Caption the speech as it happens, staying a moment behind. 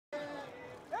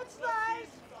That's nice.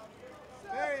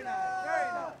 Very nice,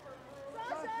 very nice.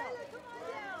 Sasha, come on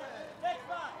down. Next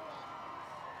spot.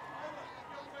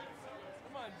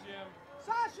 Come on, Jim.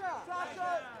 Sasha. Sasha.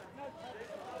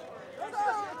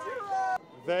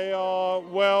 They are,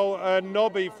 well,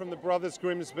 Nobby from the Brothers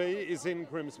Grimsby is in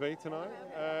Grimsby tonight.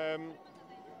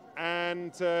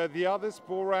 And the others,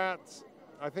 Borat,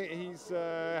 I think he's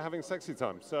having sexy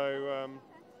time. So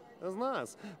that's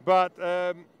nice. But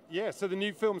yeah, so the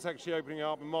new film's actually opening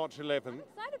up on March 11th. I'm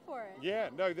excited for it. Yeah,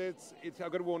 no, I've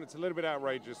got to warn, it's a little bit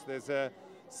outrageous. There's a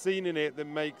scene in it that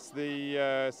makes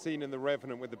the scene in The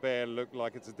Revenant with the bear look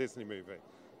like it's a Disney movie.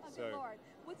 Oh, good Lord.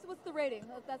 What's the rating?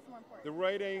 That's more important. The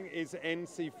rating is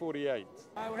NC-48.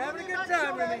 We're having a good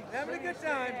time, Rooney. Having a good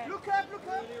time. Look up, look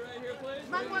up. Right here, please.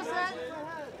 Mademoiselle.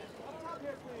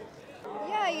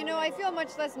 Yeah, you know, I feel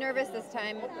much less nervous this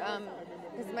time.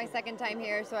 This is my second time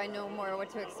here, so I know more what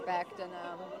to expect, and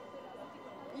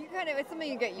it's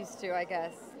something you get used to, I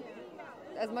guess,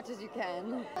 as much as you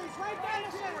can. It's right down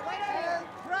the center, right there.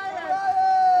 Brian,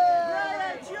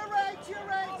 to your right, to your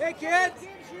right. Hey, kids.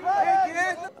 Hey,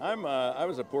 kids. I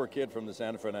was a poor kid from the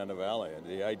San Fernando Valley, and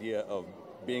the idea of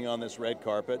being on this red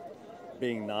carpet,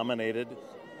 being nominated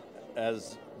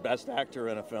as Best Actor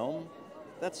in a film,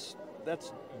 that's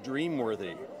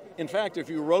dream-worthy. In fact, if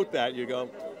you wrote that, you go,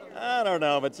 I don't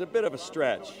know, it's a bit of a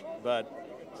stretch.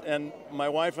 And my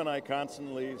wife and I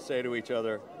constantly say to each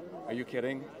other, are you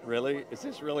kidding? Really? Is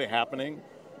this really happening?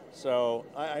 So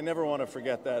I never want to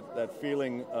forget that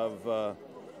feeling of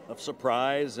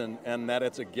surprise and that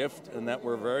it's a gift and that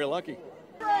we're very lucky.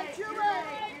 Right, to your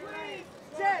right.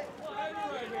 Sit.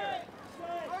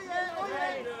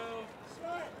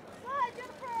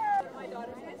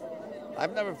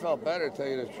 I've never felt better, to tell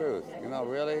you the truth. You know,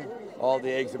 really, all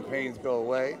the aches and pains go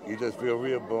away. You just feel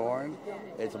reborn.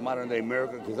 It's a modern-day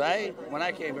miracle. Because when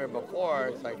I came here before,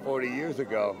 it's like 40 years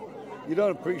ago, you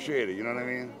don't appreciate it, you know what I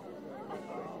mean?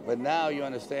 But now you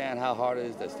understand how hard it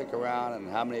is to stick around and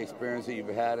how many experiences you've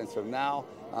had. And so now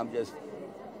I'm just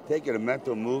taking a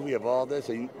mental movie of all this,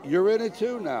 and you're in it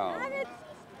too now. Thank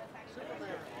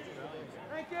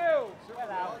you.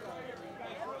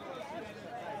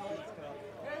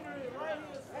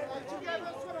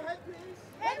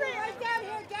 Henry, right down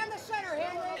here, down the center,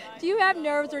 Henry. Do you have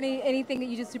nerves or anything that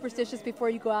you do superstitious before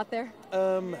you go out there?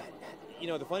 You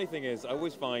know, the funny thing is, I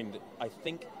always find I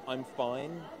think I'm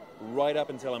fine right up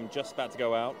until I'm just about to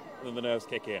go out, and then the nerves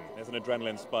kick in. There's an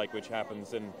adrenaline spike which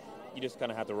happens, and you just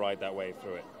kind of have to ride that wave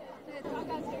through it. Oh,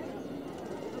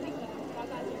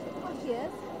 she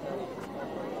is.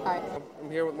 All right. I'm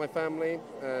here with my family,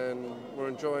 and we're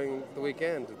enjoying the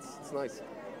weekend. It's nice.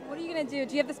 What are you going to do?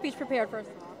 Do you have the speech prepared first?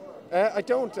 I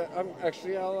don't.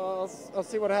 I'll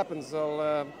see what happens.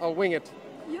 I'll wing it.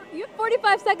 You have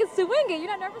 45 seconds to wing it. You're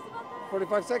not nervous about that?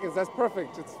 45 seconds. That's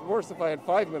perfect. It's worse if I had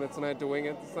 5 minutes and I had to wing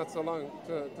it. It's not so long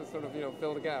to sort of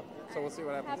fill the gap. So we'll see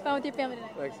what happens. Have fun with your family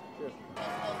tonight. Thanks. Cheers.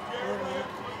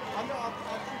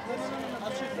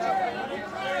 I'll shoot that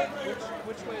way.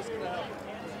 Which way is going to help?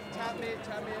 Tap me,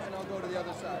 and I'll go to the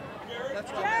other side.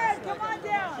 That's right. Jared, come on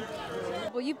down.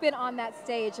 Well, you've been on that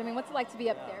stage. I mean, what's it like to be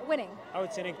up there, winning? Oh,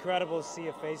 it's an incredible sea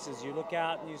of faces. You look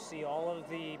out and you see all of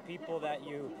the people that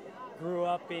you grew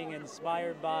up being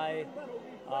inspired by,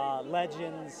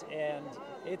 legends, and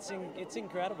it's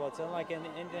incredible. It's unlike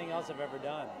anything else I've ever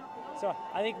done. So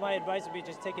I think my advice would be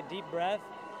just take a deep breath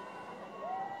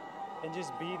and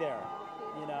just be there.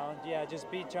 You know, yeah,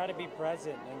 try to be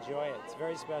present and enjoy it. It's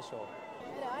very special.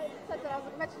 I said that I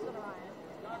was a Mexican Ryan.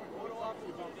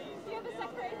 Do you have a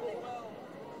secretary?